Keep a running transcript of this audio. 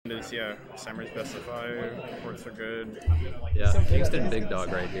Semis, yeah. Semis best of 5. Ports are good. Yeah, Kingston big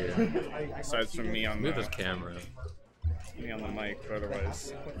dog right here. Aside from me on Move his camera. me on the mic, but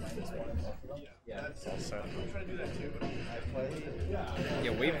otherwise. It's all set.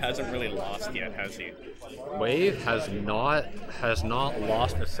 Yeah, Wave hasn't really lost yet, has he? Wave has not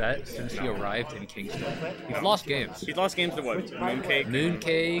lost a set since he arrived in Kingston. He's lost games. He's lost games to what? Mooncake?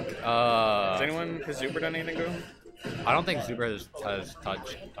 Mooncake, Has Zuber done anything to him? I don't think Zuber has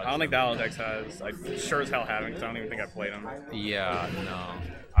touched I don't think Daladex has. I sure as hell haven't, because I don't even think I played him. Yeah, no.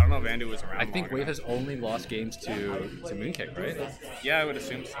 I don't know if Andu was around. I think Wave has only lost games to Mooncake, right? Yeah, I would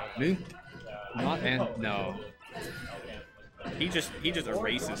assume so. No. He just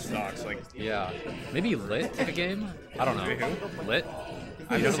erases stocks, like. Yeah. Maybe Lit took a game? I don't know. Maybe who? Lit?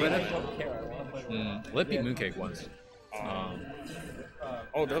 I've You know seen Lit? Lit beat Mooncake once.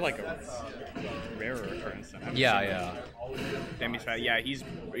 Oh, they're like a rarer occurrence. Yeah. Demi's fat. Yeah, he's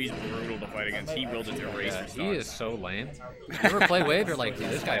brutal to fight against. He will just erase your stocks. He is so lame. You ever play Wave? You're like, dude,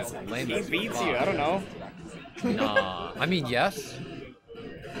 this guy is lame. He beats you. I don't know. Nah. I mean, yes.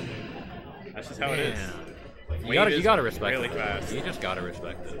 That's just how it is. You gotta respect really it. Fast. You just gotta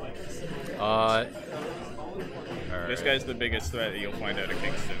respect it. This guy's the biggest threat that you'll find out at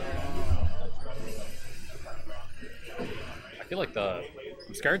Kingston. I feel like I'm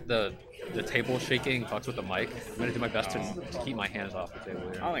scared the table shaking fucks with the mic. I'm gonna do my best to keep my hands off the table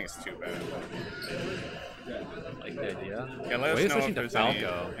here. I don't think it's too bad. Like the idea. Yeah, let us know if there's any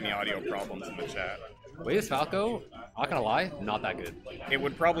audio problems in the chat. Wave's Falco, not gonna lie, not that good. It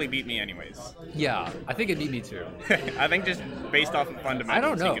would probably beat me anyways. Yeah, I think it beat me too. I think just based off of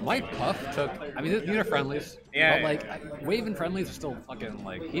fundamentals. I don't know. My Puff took. I mean, these are friendlies. Yeah. But like, Wave and friendlies are still fucking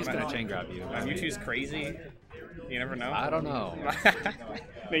like. He's gonna chain grab you. Mewtwo's crazy. You never know. I don't know.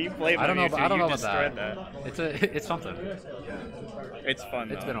 No, you play. I don't know. I don't know about that. It's something. It's fun.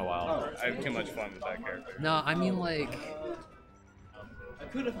 It's been a while. I have too much fun with that character. No, I mean like.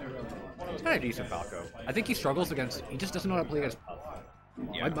 He's kind of decent Falco. I think he struggles against. He just doesn't know how to play against Puff.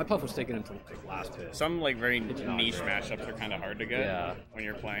 Yeah. My Puff was taken into like last hit. Some like very niche matchups are kind of hard to get when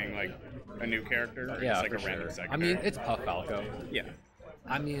you're playing like a new character. Or Yeah, just, like for a random sure. secondary. I mean, it's Puff Falco. Yeah.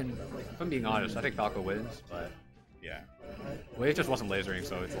 I mean, if I'm being honest, I think Falco wins, but yeah. Wave just wasn't lasering,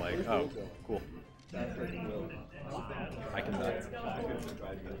 so it's like, oh, cool. I can.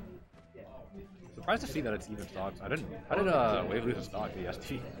 Surprised to see that it's even stocks. How did Wave lose a stock? The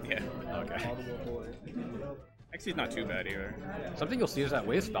ST? Yeah. Okay. Actually, it's not too bad either. Something you'll see is that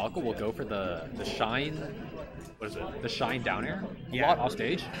Wave's Falco will go for the shine. What is it? The shine down air a lot off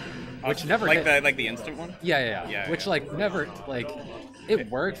stage, which never like the instant one. Yeah. Which like never like.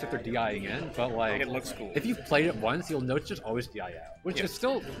 It works if they're DIing in, but like it looks cool. If you've played it once, you'll know it's just always DI out, which is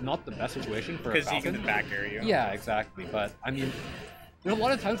still not the best situation for a Falcon. Because he can back air you. Yeah, exactly. But I mean, there's a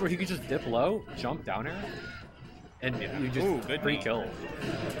lot of times where he could just dip low, jump down air, and you just free kill.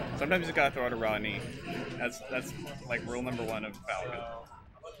 Sometimes you gotta throw out a raw knee. That's like rule number 1 of Falcon.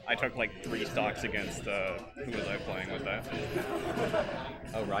 I took like 3 stocks against who was I playing with that?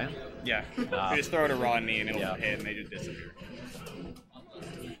 Oh, Ryan? Yeah. You just throw out a raw knee and it'll hit and they just disappear.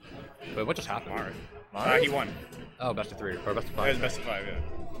 But what just happened? He won. Oh, best of 3 or best of 5. It was best of 5, yeah.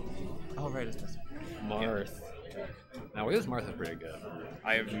 Oh right, it's best of 5. Marth. Yeah. Now his Marth is pretty good.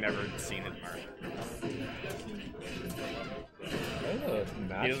 I have never seen his Marth.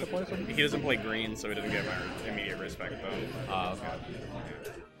 He doesn't play green, so he doesn't get my immediate respect though. Okay.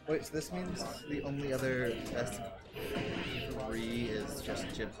 Wait, so this means the only other best 3 is just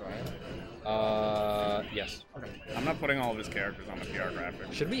Jib's Ryan? Yes. Okay. I'm not putting all of his characters on the PR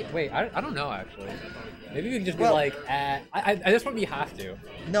graphic. Should we? Wait, I don't know actually. Maybe we can just be like, I just want we have to.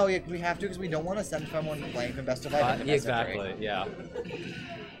 No, yeah, we have to because we don't want to send someone playing from best of 5 into best of 3. Exactly, yeah.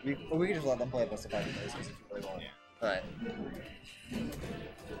 We can just let them play best of 5 because if you really want. But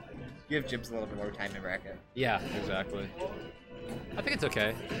give Jibs a little bit more time in bracket. Yeah, exactly. I think it's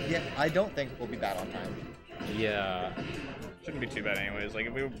okay. Yeah, I don't think we'll be bad on time. Yeah. Shouldn't be too bad anyways. Like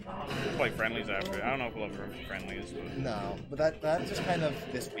if we play friendlies after, I don't know if we'll have room for friendlies. But... No, but that's just kind of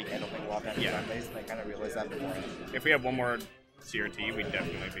this week. I don't think we'll have any friendlies, and I kind of realized that before. If we have one more CRT, we'd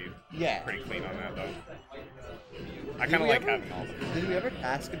definitely be pretty clean on that though. I kind of like having all of them. Did we ever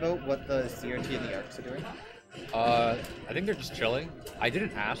ask about what the CRT and the ARCs are doing? I think they're just chilling. I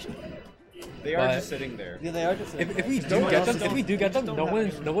didn't ask. They are just sitting there. Yeah, they are just sitting there. If we do get them, no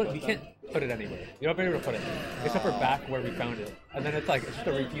one, we can't put it anywhere. You don't be able to put it, except for back where we found it, and then it's just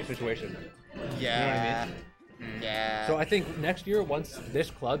a repeat situation. Yeah. You know what I mean? Yeah. So I think next year, once this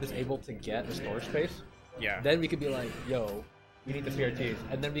club is able to get the storage space, then we could be like, yo, we need the CRTs,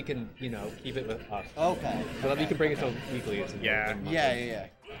 and then we can, keep it with us. Okay. So that we can bring it to weeklies. Yeah.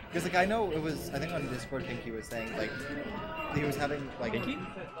 Because like I know it was, I think on Discord, Pinky was saying like he was having like Pinky?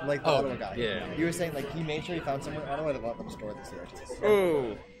 like the Ottawa guy. Yeah. He was saying like he made sure he found somewhere in Ottawa to let them store the CRTs.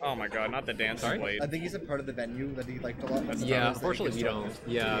 Ooh. Oh my god, not the dance Sorry? blade. I think he's a part of the venue that he liked a lot. Yeah, unfortunately we don't.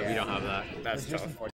 Yeah, we don't have that. That's It's just tough. unfortunate.